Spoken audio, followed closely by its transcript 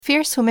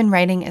Fierce Women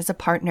Writing is a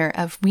partner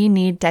of We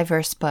Need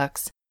Diverse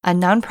Books, a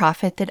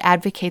nonprofit that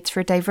advocates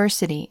for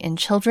diversity in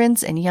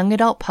children's and young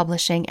adult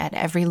publishing at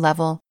every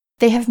level.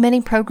 They have many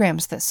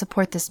programs that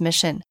support this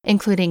mission,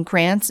 including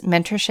grants,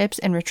 mentorships,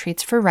 and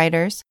retreats for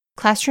writers,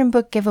 classroom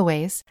book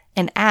giveaways,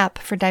 an app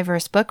for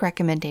diverse book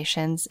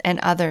recommendations,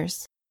 and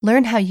others.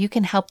 Learn how you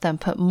can help them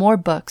put more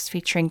books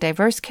featuring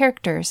diverse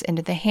characters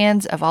into the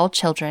hands of all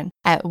children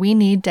at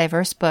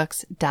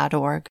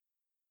weneeddiversebooks.org.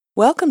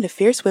 Welcome to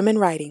Fierce Women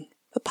Writing,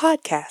 the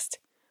podcast,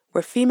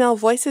 where female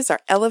voices are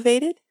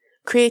elevated,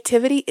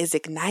 creativity is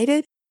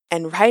ignited,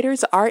 and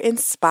writers are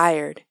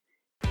inspired.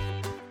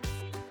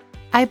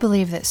 I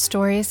believe that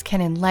stories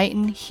can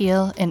enlighten,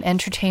 heal, and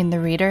entertain the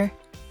reader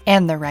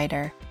and the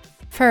writer.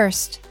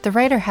 First, the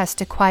writer has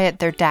to quiet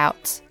their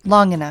doubts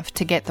long enough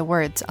to get the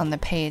words on the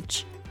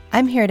page.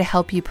 I'm here to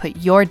help you put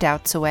your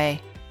doubts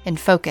away and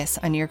focus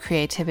on your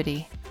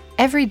creativity.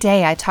 Every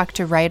day I talk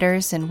to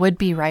writers and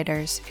would-be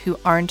writers who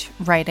aren't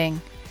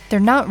writing. They're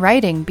not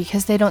writing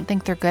because they don't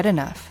think they're good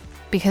enough,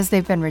 because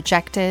they've been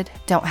rejected,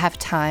 don't have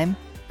time,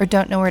 or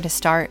don't know where to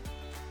start.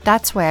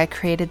 That's why I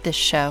created this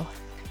show,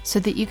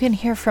 so that you can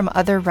hear from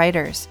other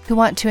writers who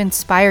want to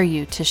inspire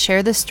you to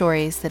share the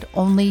stories that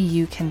only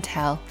you can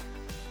tell.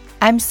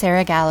 I'm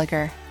Sarah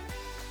Gallagher.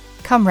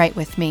 Come write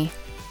with me.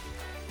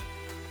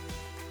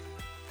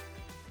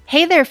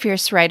 Hey there,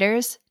 fierce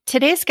writers.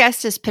 Today's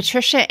guest is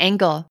Patricia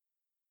Engel.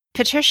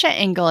 Patricia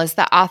Engel is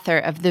the author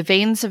of The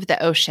Veins of the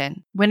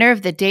Ocean, winner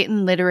of the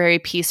Dayton Literary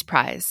Peace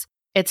Prize,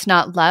 It's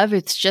Not Love,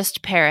 It's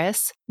Just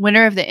Paris,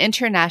 winner of the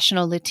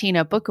International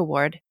Latino Book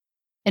Award,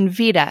 and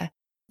Vida,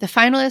 the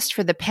finalist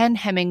for the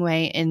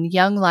PEN/Hemingway and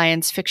Young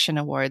Lions Fiction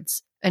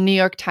Awards, a New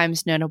York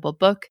Times notable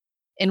book,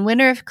 and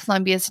winner of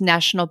Columbia's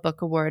National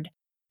Book Award,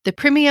 the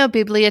Premio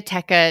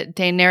Biblioteca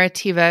de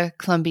Narrativa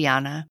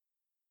Colombiana.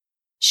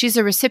 She's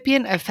a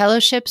recipient of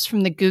fellowships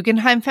from the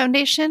Guggenheim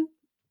Foundation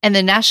and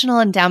the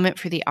National Endowment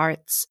for the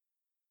Arts.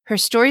 Her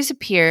stories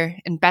appear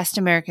in Best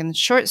American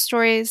Short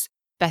Stories,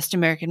 Best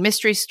American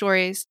Mystery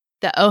Stories,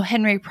 the O.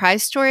 Henry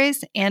Prize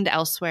Stories, and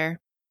elsewhere.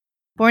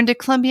 Born to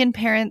Colombian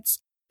parents,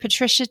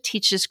 Patricia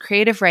teaches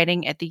creative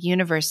writing at the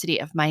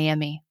University of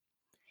Miami.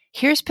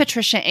 Here's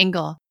Patricia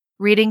Engel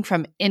reading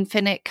from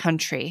Infinite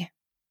Country.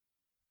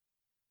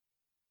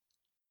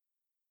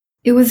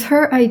 It was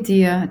her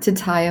idea to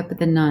tie up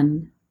the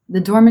nun.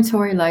 The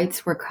dormitory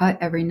lights were cut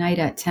every night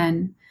at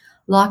 10.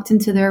 Locked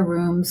into their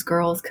rooms,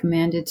 girls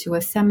commanded to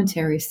a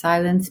cemetery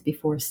silence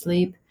before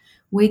sleep,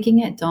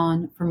 waking at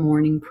dawn for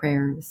morning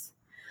prayers.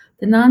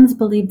 The nuns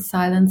believed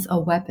silence a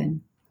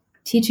weapon,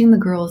 teaching the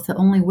girls that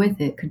only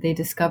with it could they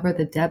discover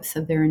the depths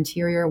of their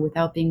interior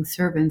without being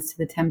servants to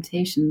the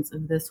temptations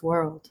of this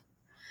world.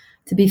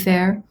 To be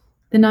fair,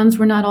 the nuns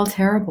were not all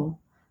terrible.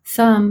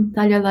 Some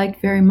Dalia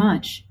liked very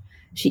much.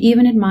 She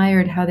even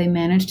admired how they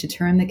managed to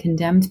turn the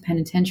condemned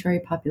penitentiary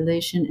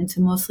population into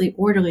mostly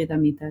orderly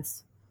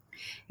damitas.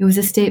 It was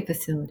a state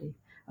facility,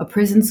 a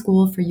prison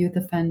school for youth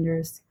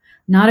offenders,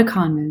 not a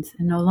convent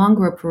and no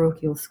longer a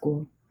parochial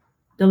school.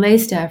 The lay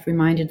staff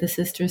reminded the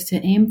sisters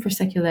to aim for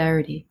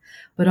secularity,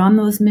 but on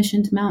those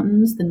missioned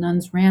mountains, the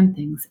nuns ran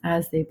things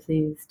as they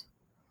pleased.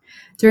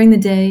 During the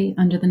day,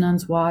 under the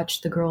nuns'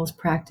 watch, the girls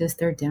practiced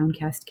their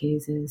downcast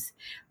gazes.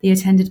 They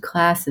attended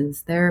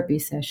classes, therapy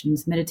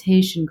sessions,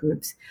 meditation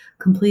groups,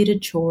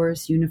 completed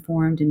chores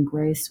uniformed in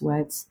gray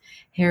sweats,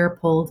 hair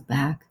pulled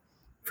back,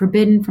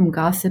 forbidden from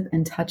gossip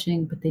and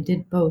touching, but they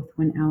did both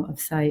when out of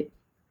sight.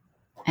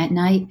 At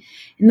night,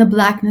 in the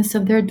blackness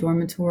of their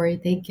dormitory,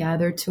 they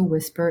gathered to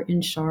whisper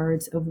in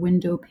shards of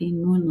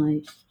window-pane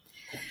moonlight.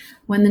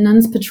 When the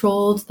nuns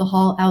patrolled the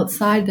hall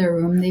outside their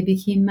room, they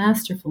became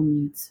masterful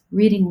mutes,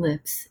 reading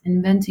lips,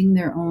 inventing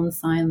their own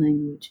sign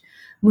language,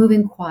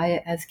 moving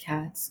quiet as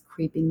cats,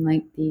 creeping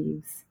like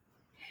thieves.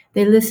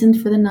 They listened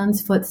for the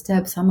nuns'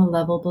 footsteps on the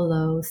level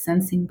below,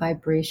 sensing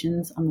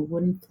vibrations on the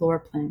wooden floor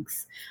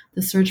planks,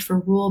 the search for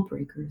rule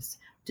breakers,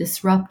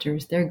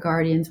 disruptors their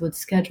guardians would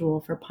schedule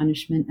for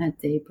punishment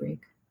at daybreak.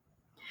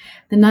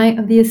 The night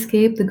of the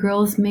escape, the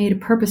girls made a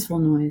purposeful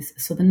noise,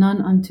 so the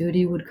nun on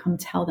duty would come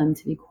tell them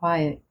to be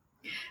quiet.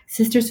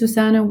 Sister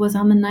Susanna was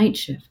on the night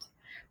shift.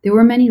 There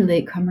were many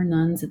latecomer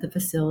nuns at the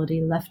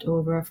facility left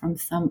over from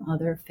some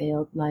other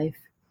failed life.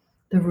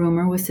 The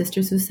rumor was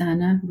Sister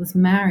Susanna was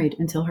married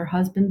until her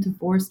husband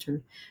divorced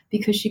her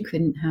because she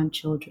couldn't have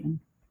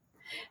children.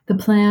 The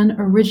plan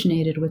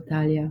originated with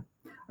Dalia,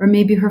 or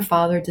maybe her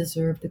father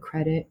deserved the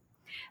credit.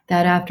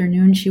 That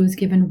afternoon, she was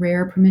given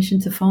rare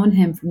permission to phone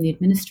him from the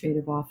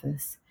administrative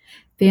office.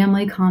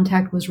 Family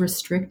contact was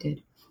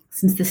restricted,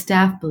 since the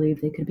staff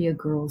believed they could be a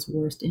girl's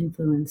worst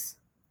influence.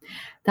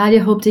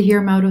 Dalia hoped to hear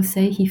Mauro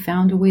say he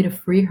found a way to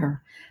free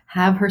her,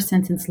 have her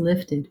sentence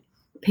lifted,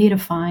 paid a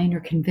fine, or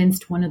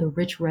convinced one of the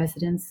rich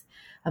residents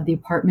of the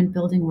apartment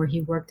building where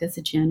he worked as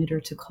a janitor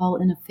to call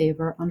in a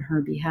favor on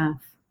her behalf.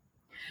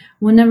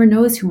 One never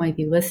knows who might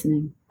be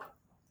listening,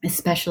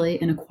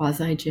 especially in a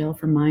quasi-jail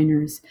for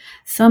minors,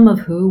 some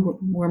of who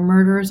were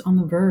murderers on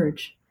the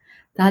verge.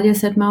 Dalia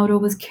said Mauro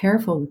was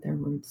careful with their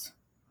words.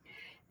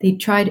 They'd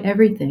tried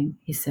everything,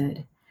 he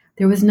said.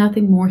 There was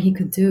nothing more he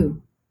could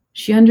do.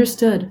 She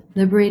understood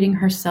liberating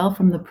herself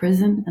from the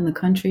prison and the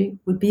country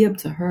would be up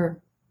to her.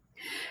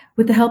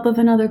 With the help of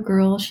another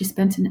girl, she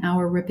spent an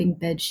hour ripping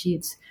bed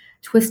sheets,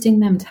 twisting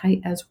them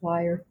tight as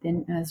wire,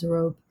 thin as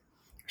rope.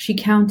 She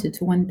counted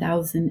to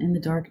 1,000 in the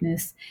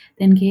darkness,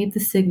 then gave the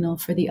signal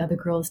for the other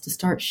girls to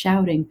start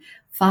shouting,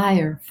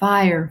 "Fire,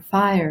 fire,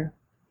 fire."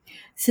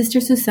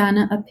 Sister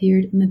Susanna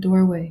appeared in the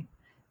doorway.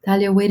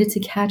 Talia waited to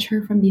catch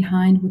her from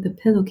behind with a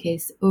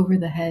pillowcase over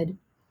the head.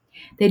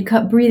 They'd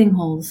cut breathing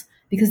holes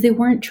because they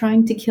weren't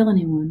trying to kill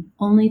anyone,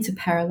 only to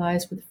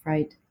paralyze with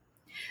fright.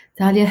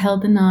 Talia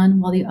held the nun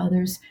while the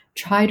others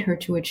tied her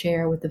to a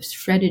chair with the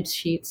shredded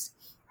sheets,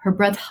 her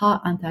breath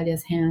hot on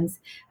Talia's hands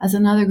as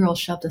another girl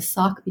shoved a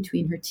sock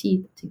between her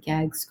teeth to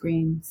gag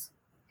screams.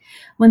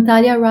 When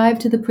Talia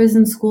arrived to the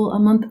prison school a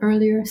month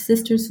earlier,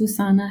 Sister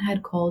Susanna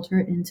had called her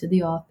into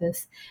the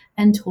office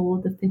and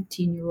told the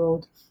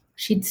 15-year-old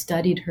she'd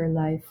studied her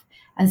life,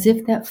 as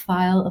if that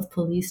file of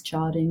police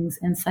jottings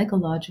and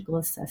psychological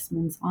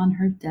assessments on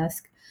her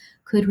desk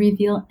could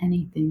reveal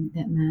anything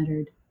that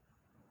mattered.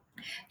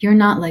 "You're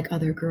not like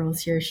other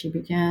girls here," she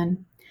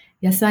began.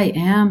 "Yes, I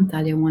am,"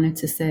 Talia wanted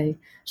to say.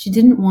 She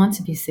didn't want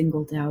to be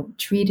singled out,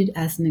 treated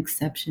as an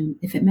exception,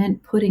 if it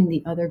meant putting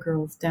the other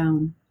girls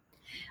down.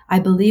 "I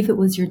believe it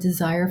was your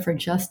desire for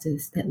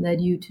justice that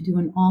led you to do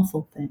an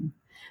awful thing,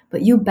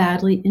 but you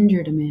badly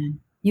injured a man.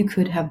 You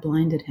could have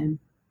blinded him."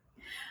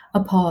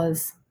 A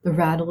pause, the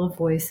rattle of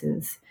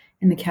voices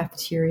in the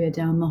cafeteria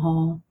down the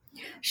hall.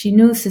 She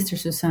knew Sister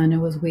Susanna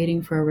was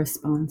waiting for a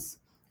response.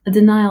 A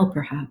denial,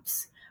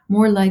 perhaps.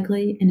 More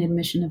likely, an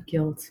admission of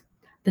guilt.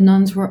 The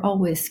nuns were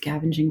always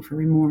scavenging for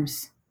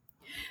remorse.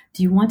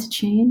 "Do you want to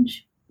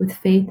change? With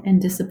faith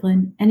and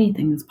discipline,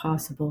 anything is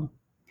possible."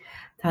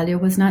 Talia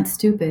was not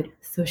stupid,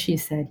 so she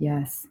said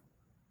yes.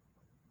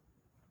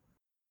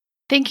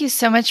 Thank you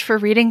so much for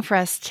reading for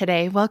us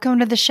today. Welcome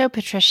to the show,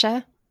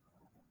 Patricia.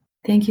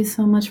 Thank you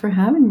so much for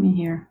having me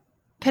here.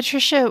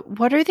 Patricia,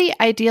 what are the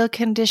ideal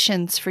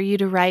conditions for you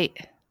to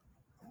write?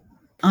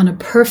 On a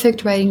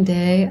perfect writing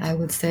day, I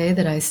would say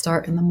that I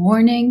start in the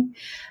morning.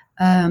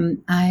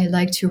 I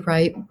like to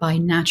write by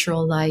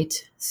natural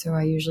light. So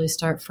I usually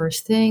start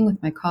first thing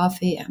with my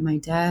coffee at my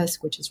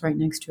desk, which is right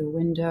next to a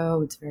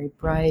window. It's very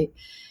bright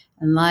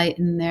and light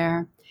in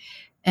there.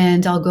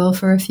 And I'll go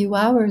for a few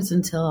hours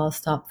until I'll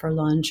stop for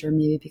lunch, or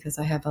maybe because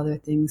I have other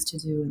things to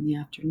do in the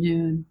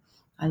afternoon.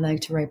 I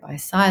like to write by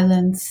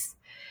silence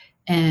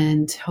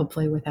and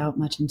hopefully without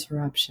much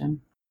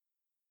interruption.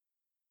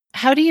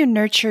 How do you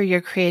nurture your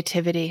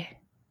creativity?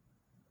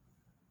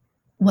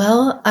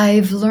 Well,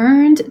 I've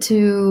learned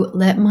to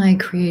let my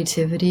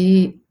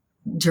creativity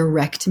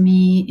direct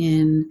me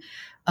in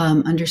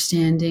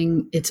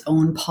understanding its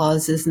own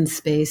pauses and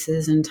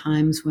spaces and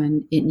times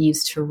when it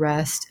needs to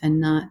rest, and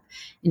not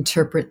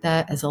interpret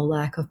that as a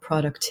lack of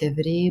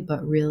productivity,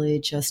 but really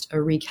just a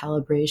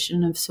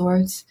recalibration of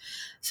sorts.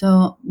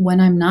 So when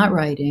I'm not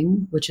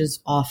writing, which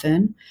is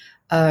often,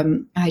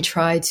 I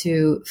try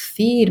to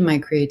feed my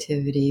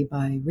creativity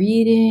by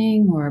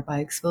reading or by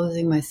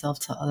exposing myself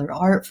to other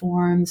art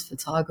forms,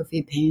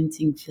 photography,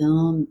 painting,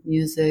 film,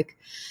 music,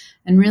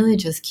 and really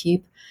just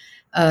keep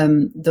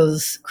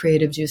those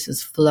creative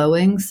juices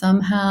flowing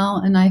somehow.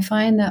 And I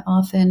find that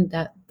often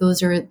that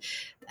those are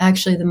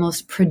actually the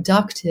most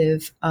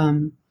productive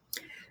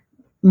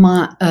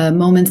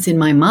moments in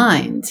my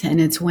mind.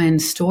 And it's when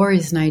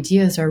stories and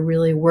ideas are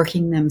really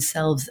working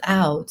themselves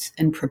out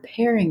and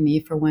preparing me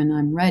for when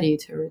I'm ready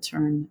to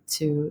return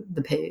to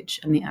the page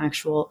and the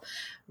actual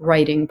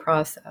writing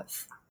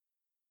process.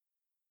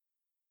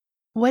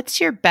 What's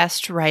your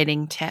best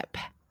writing tip?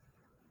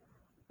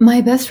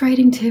 My best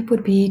writing tip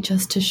would be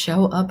just to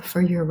show up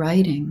for your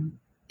writing.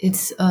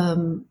 It's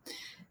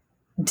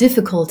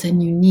difficult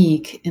and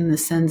unique in the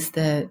sense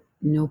that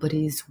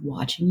nobody's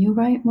watching you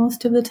write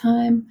most of the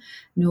time.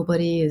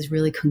 Nobody is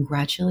really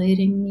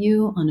congratulating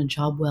you on a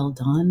job well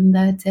done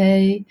that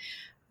day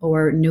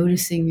or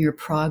noticing your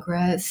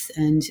progress.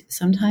 And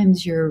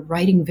sometimes your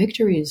writing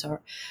victories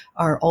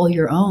are all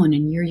your own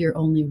and you're your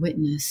only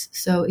witness.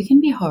 So it can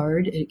be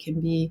hard. It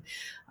can be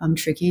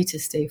tricky to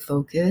stay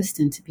focused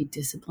and to be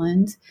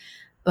disciplined.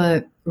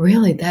 But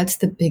really, that's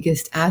the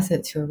biggest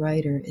asset to a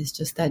writer, is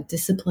just that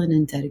discipline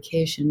and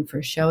dedication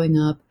for showing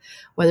up,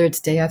 whether it's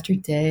day after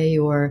day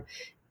or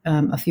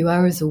a few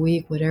hours a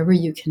week, whatever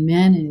you can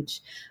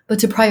manage, but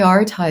to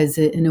prioritize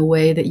it in a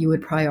way that you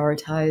would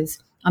prioritize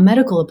a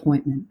medical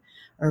appointment,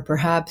 or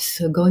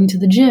perhaps going to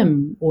the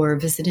gym or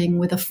visiting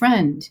with a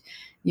friend.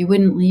 You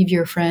wouldn't leave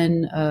your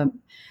friend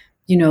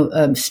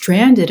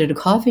stranded at a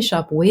coffee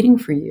shop waiting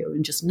for you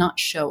and just not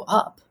show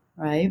up,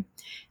 right?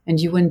 And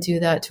you wouldn't do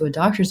that to a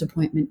doctor's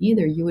appointment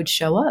either. You would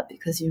show up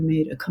because you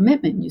made a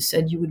commitment. You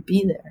said you would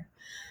be there.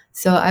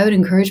 So I would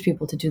encourage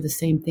people to do the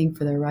same thing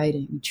for their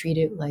writing. Treat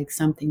it like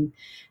something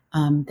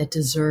that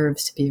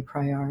deserves to be a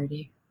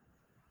priority.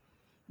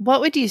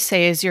 What would you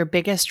say is your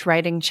biggest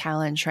writing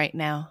challenge right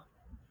now?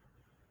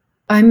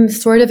 I'm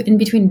sort of in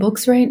between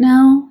books right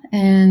now,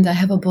 and I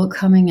have a book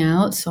coming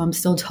out, so I'm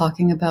still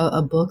talking about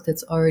a book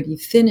that's already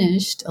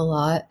finished a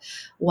lot,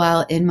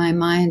 while in my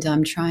mind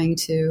I'm trying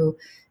to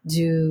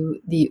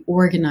do the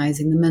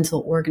organizing, the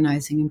mental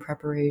organizing and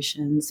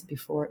preparations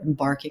before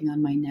embarking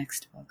on my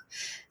next book.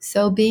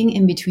 So being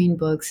in between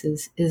books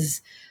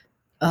is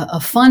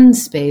a fun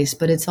space,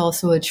 but it's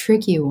also a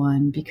tricky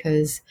one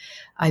because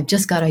I've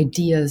just got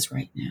ideas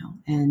right now.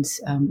 And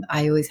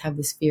I always have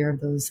this fear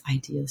of those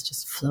ideas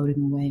just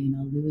floating away, and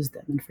I'll lose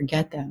them and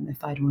forget them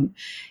if I don't,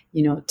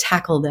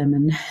 tackle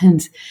them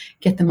and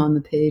get them on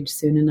the page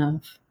soon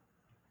enough.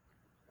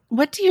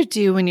 What do you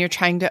do when you're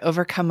trying to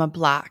overcome a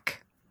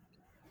block?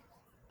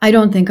 I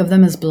don't think of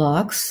them as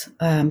blocks.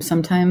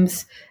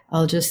 Sometimes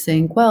I'll just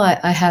think, well,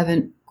 I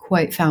haven't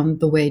quite found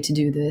the way to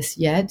do this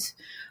yet.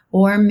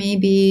 Or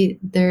maybe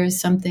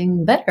there's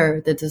something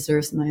better that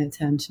deserves my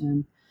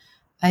attention.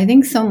 I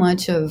think so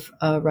much of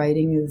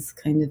writing is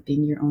kind of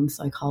being your own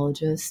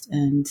psychologist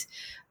and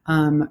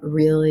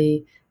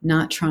really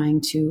not trying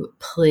to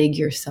plague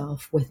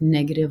yourself with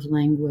negative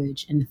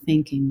language and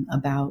thinking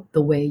about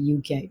the way you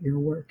get your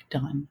work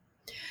done.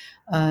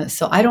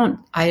 So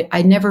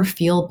I never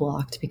feel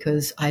blocked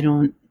because I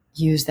don't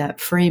use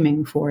that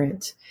framing for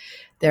it.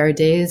 There are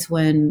days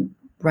when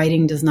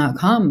writing does not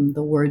come,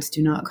 the words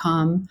do not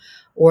come,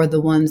 or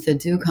the ones that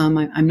do come,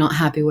 I'm not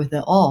happy with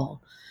at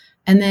all.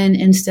 And then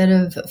instead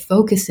of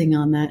focusing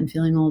on that and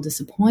feeling all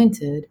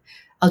disappointed,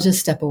 I'll just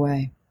step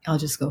away. I'll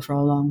just go for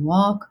a long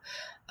walk.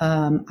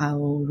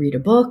 I'll read a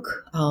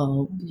book.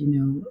 I'll,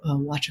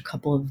 watch a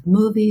couple of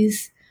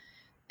movies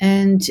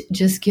and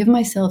just give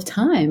myself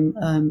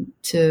time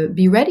to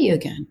be ready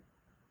again.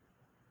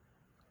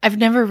 I've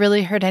never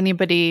really heard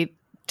anybody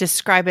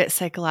describe it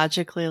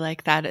psychologically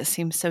like that. It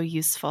seems so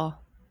useful.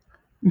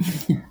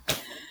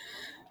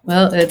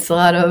 Well, it's a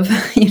lot of,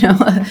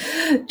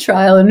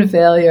 trial and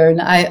failure.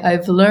 And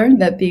I've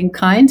learned that being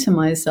kind to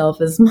myself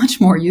is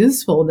much more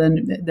useful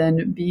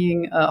than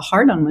being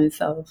hard on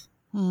myself.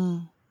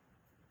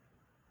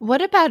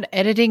 What about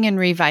editing and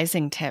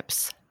revising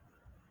tips?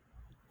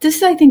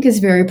 This, I think, is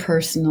very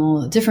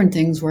personal. Different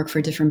things work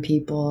for different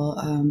people.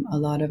 A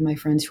lot of my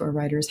friends who are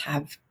writers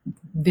have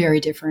very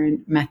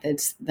different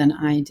methods than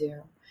I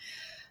do.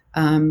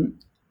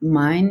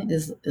 Mine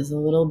is a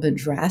little bit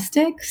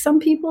drastic, some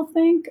people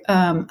think.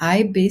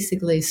 I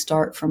basically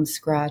start from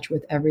scratch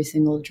with every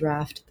single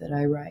draft that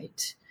I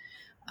write.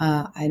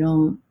 I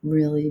don't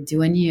really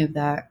do any of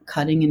that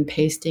cutting and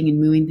pasting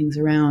and moving things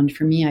around.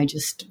 For me, I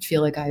just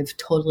feel like I've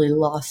totally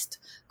lost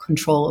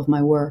control of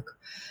my work.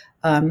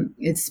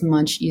 It's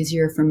much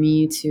easier for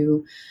me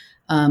to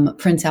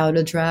print out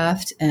a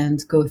draft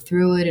and go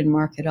through it and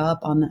mark it up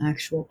on the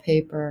actual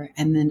paper.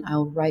 And then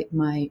I'll write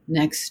my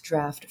next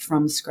draft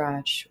from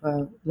scratch,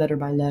 letter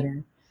by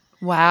letter.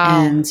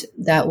 Wow. And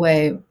that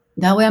way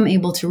I'm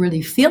able to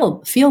really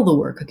feel the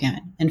work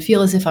again and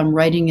feel as if I'm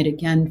writing it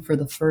again for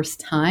the first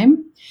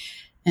time.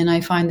 And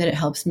I find that it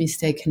helps me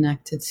stay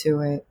connected to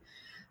it.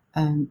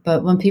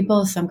 But when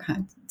people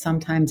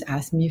sometimes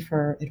ask me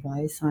for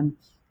advice on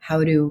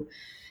how to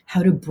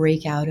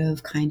break out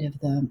of kind of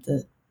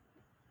the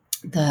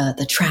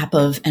trap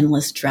of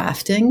endless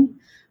drafting,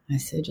 I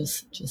say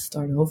just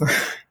start over.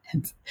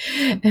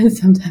 and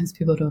sometimes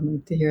people don't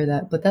like to hear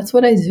that, but that's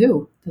what I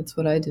do.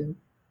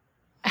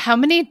 How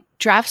many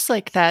drafts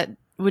like that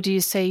would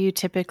you say you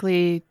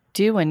typically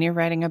do when you're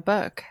writing a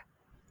book?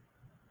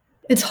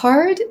 It's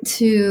hard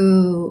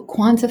to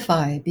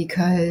quantify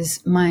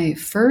because my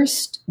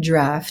first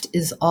draft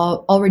is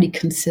already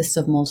consists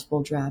of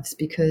multiple drafts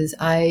because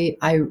I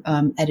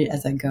edit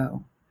as I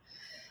go.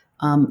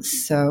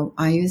 So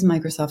I use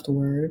Microsoft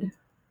Word,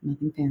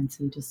 nothing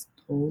fancy, just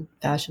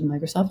old-fashioned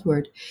Microsoft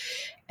Word.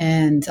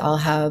 And I'll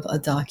have a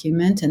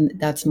document, and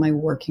that's my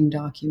working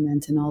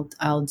document. And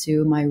I'll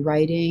do my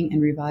writing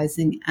and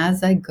revising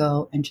as I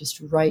go and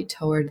just write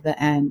toward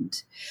the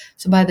end.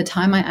 So by the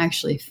time I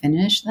actually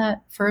finish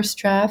that first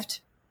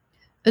draft,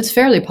 it's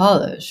fairly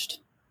polished,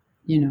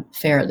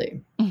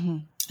 fairly,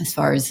 as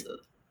far as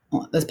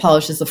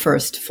polished as the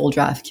first full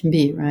draft can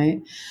be,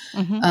 right?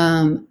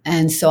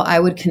 And so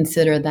I would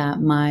consider that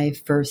my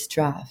first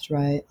draft,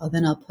 right?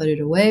 Then I'll put it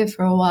away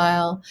for a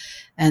while,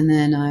 and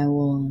then I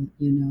will,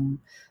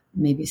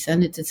 maybe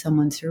send it to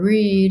someone to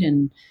read,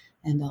 and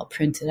I'll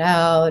print it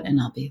out, and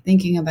I'll be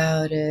thinking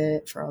about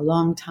it for a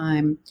long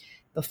time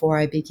before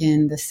I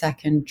begin the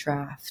second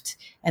draft.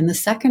 And the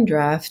second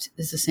draft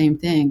is the same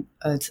thing.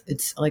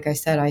 It's like I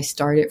said, I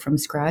start it from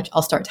scratch.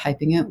 I'll start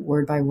typing it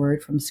word by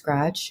word from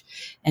scratch,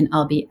 and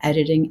I'll be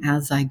editing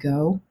as I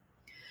go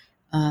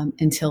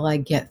until I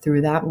get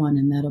through that one,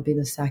 and that'll be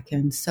the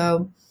second.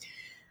 So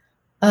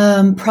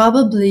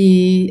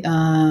probably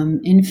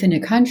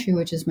Infinite Country,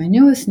 which is my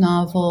newest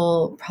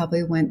novel,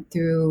 probably went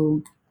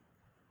through,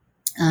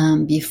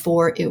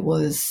 before it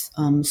was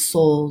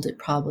sold, it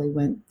probably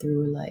went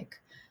through like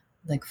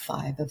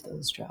 5 of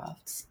those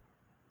drafts.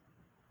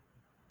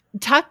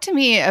 Talk to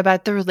me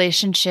about the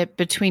relationship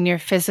between your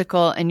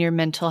physical and your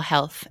mental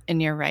health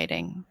in your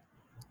writing.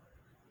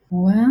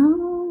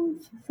 Well,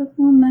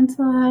 physical and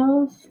mental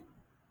health,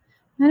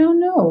 I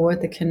don't know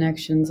what the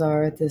connections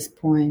are at this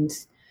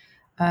point.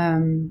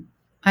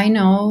 I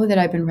know that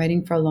I've been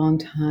writing for a long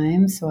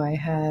time, so I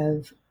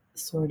have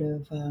sort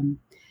of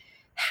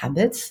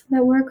habits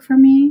that work for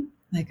me.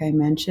 Like I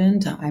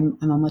mentioned, I'm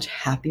a much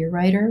happier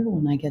writer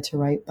when I get to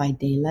write by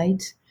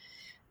daylight.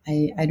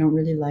 I don't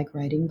really like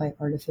writing by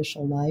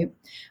artificial light,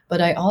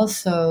 but I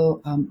also,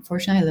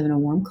 fortunately, I live in a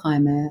warm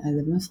climate. I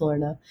live in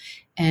Florida,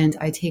 and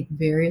I take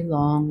very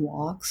long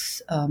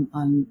walks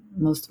on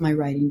most of my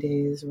writing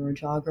days or a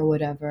jog or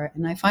whatever.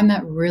 And I find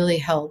that really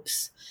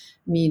helps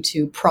me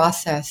to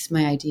process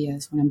my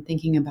ideas when I'm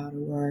thinking about a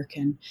work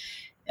and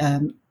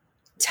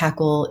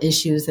tackle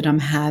issues that I'm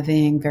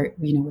having,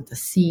 with the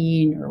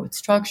scene or with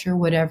structure,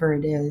 whatever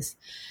it is.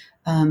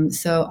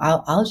 So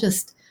I'll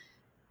just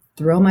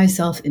throw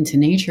myself into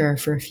nature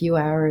for a few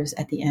hours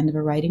at the end of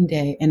a writing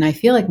day. And I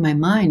feel like my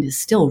mind is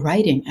still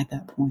writing at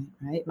that point,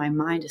 right? My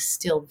mind is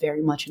still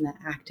very much in that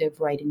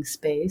active writing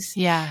space.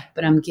 Yeah.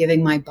 But I'm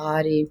giving my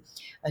body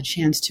a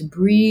chance to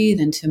breathe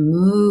and to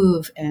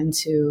move and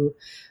to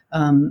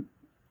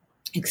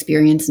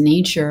experience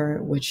nature,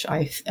 which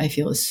I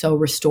feel is so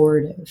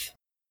restorative.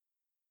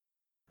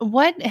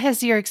 What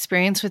has your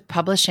experience with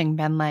publishing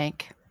been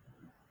like?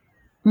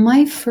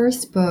 My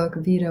first book,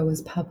 Vita,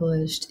 was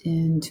published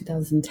in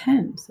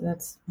 2010. So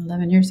that's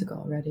 11 years ago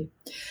already.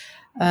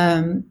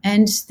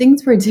 And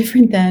things were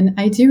different then.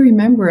 I do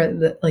remember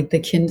that the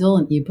Kindle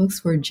and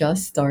ebooks were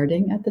just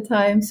starting at the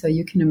time. So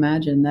you can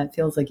imagine that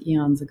feels like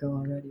eons ago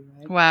already,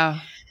 right?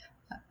 Wow.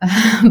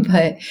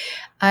 But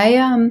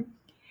I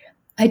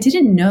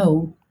didn't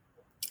know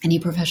any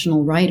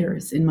professional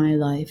writers in my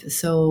life.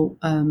 So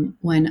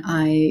when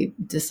I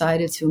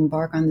decided to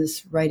embark on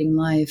this writing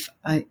life,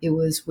 it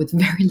was with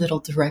very little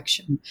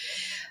direction.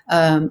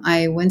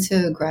 I went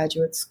to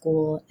graduate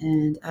school,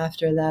 and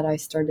after that, I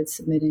started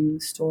submitting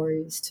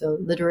stories to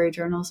literary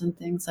journals and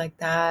things like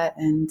that,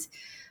 and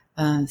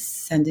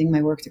sending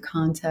my work to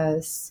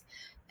contests.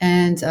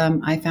 And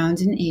I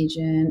found an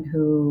agent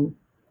who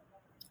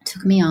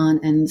took me on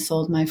and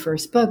sold my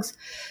first books.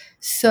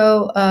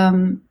 So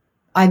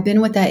I've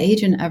been with that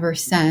agent ever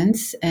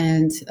since,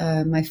 and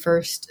my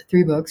first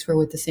 3 books were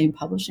with the same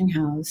publishing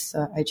house.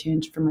 I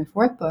changed for my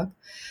 4th book,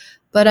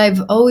 but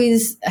I've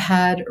always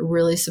had a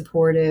really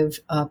supportive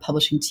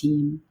publishing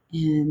team,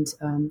 and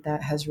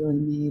that has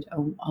really made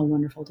a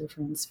wonderful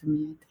difference for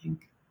me, I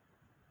think.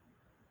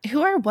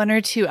 Who are 1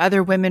 or 2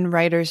 other women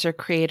writers or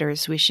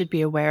creators we should be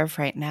aware of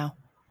right now?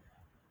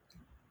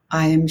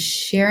 I am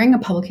sharing a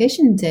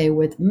publication day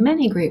with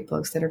many great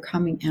books that are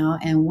coming out,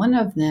 and one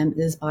of them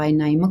is by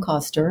Naima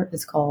Coster.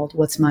 It's called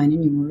What's Mine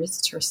and Yours.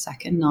 It's her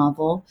 2nd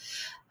novel.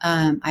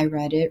 I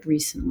read it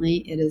recently.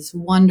 It is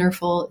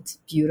wonderful. It's a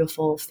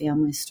beautiful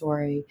family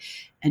story,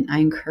 and I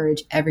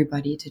encourage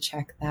everybody to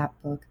check that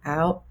book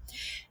out.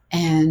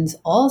 And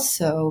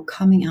also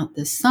coming out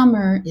this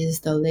summer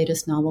is the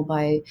latest novel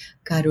by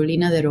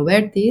Carolina de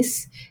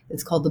Robertis.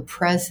 It's called The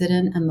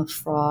President and the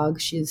Frog.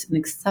 She's an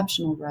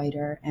exceptional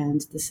writer,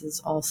 and this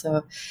is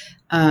also,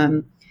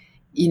 kind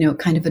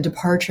of a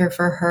departure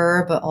for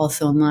her, but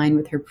also in line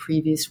with her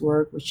previous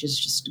work, which is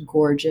just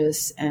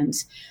gorgeous and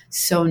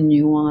so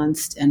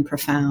nuanced and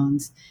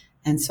profound.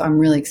 And so I'm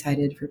really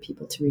excited for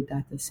people to read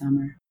that this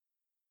summer.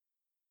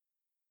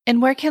 And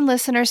where can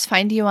listeners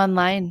find you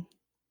online?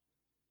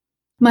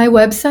 My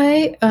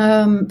website,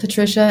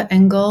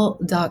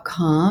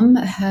 patriciaengel.com,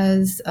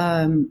 has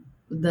the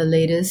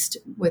latest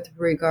with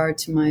regard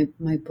to my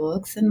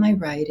books and my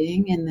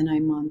writing. And then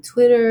I'm on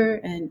Twitter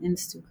and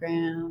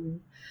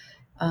Instagram.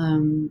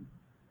 And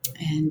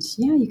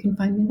yeah, you can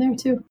find me there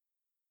too.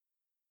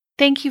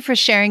 Thank you for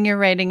sharing your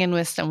writing and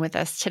wisdom with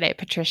us today,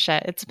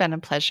 Patricia. It's been a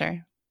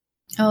pleasure.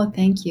 Oh,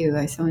 thank you.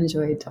 I so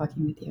enjoyed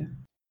talking with you.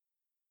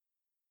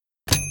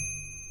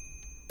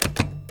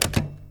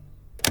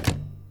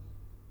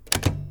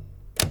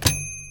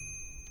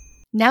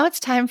 Now it's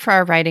time for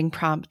our writing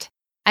prompt.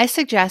 I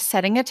suggest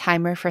setting a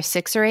timer for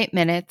 6 or 8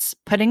 minutes,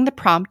 putting the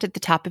prompt at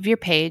the top of your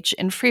page,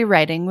 and free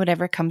writing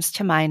whatever comes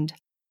to mind.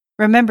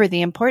 Remember,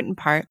 the important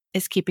part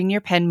is keeping your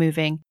pen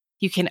moving.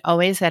 You can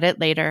always edit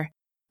later.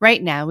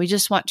 Right now, we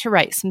just want to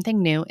write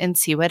something new and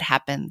see what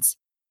happens.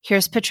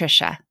 Here's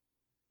Patricia.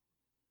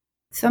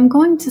 So I'm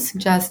going to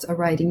suggest a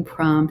writing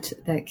prompt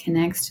that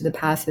connects to the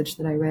passage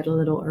that I read a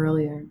little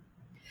earlier.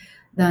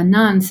 The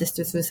nun,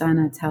 Sister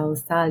Susanna,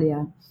 tells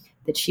Thalia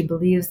that she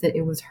believes that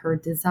it was her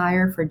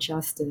desire for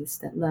justice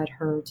that led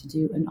her to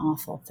do an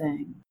awful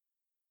thing.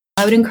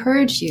 I would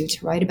encourage you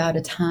to write about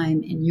a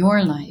time in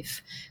your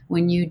life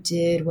when you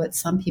did what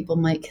some people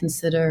might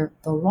consider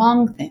the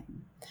wrong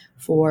thing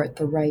for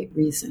the right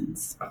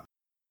reasons.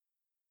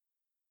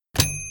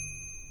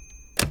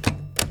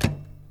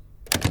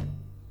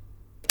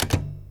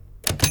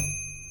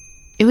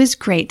 It was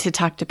great to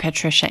talk to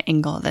Patricia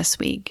Engel this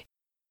week.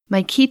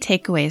 My key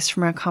takeaways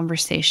from our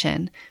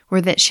conversation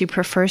were that she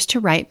prefers to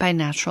write by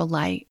natural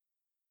light.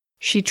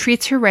 She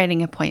treats her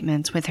writing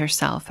appointments with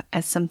herself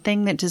as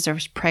something that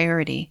deserves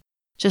priority,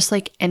 just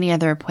like any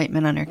other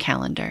appointment on her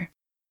calendar.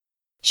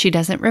 She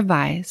doesn't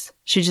revise,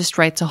 she just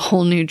writes a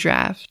whole new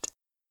draft.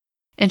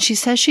 and she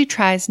says she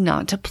tries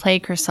not to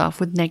plague herself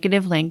with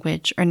negative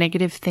language or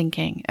negative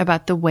thinking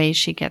about the way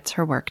she gets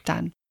her work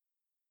done.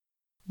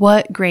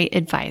 What great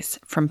advice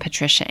from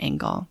Patricia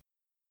Engel.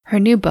 Her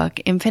new book,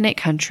 Infinite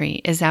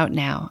Country, is out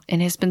now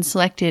and has been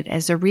selected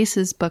as a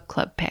Reese's Book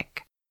Club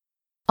pick.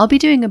 I'll be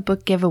doing a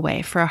book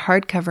giveaway for a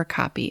hardcover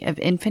copy of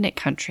Infinite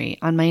Country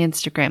on my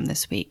Instagram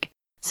this week,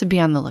 so be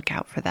on the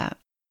lookout for that.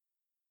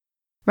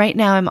 Right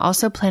now, I'm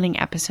also planning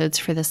episodes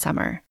for the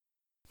summer.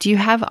 Do you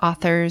have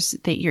authors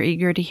that you're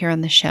eager to hear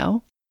on the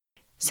show?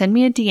 Send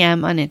me a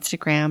DM on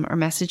Instagram or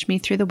message me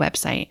through the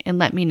website and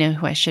let me know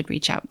who I should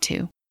reach out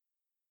to.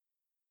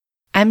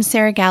 I'm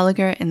Sarah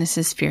Gallagher, and this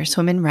is Fierce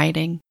Women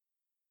Writing.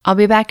 I'll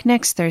be back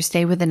next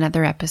Thursday with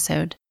another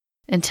episode.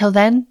 Until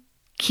then,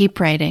 keep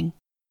writing.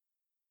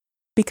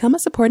 Become a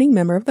supporting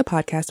member of the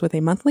podcast with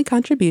a monthly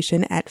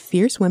contribution at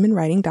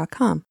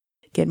fiercewomenwriting.com.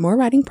 Get more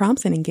writing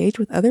prompts and engage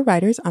with other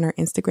writers on our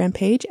Instagram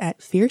page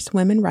at Fierce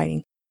Women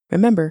Writing.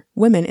 Remember,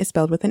 women is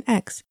spelled with an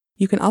X.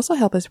 You can also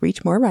help us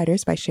reach more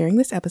writers by sharing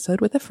this episode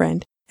with a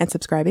friend and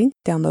subscribing,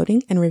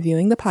 downloading, and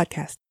reviewing the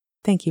podcast.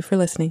 Thank you for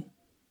listening.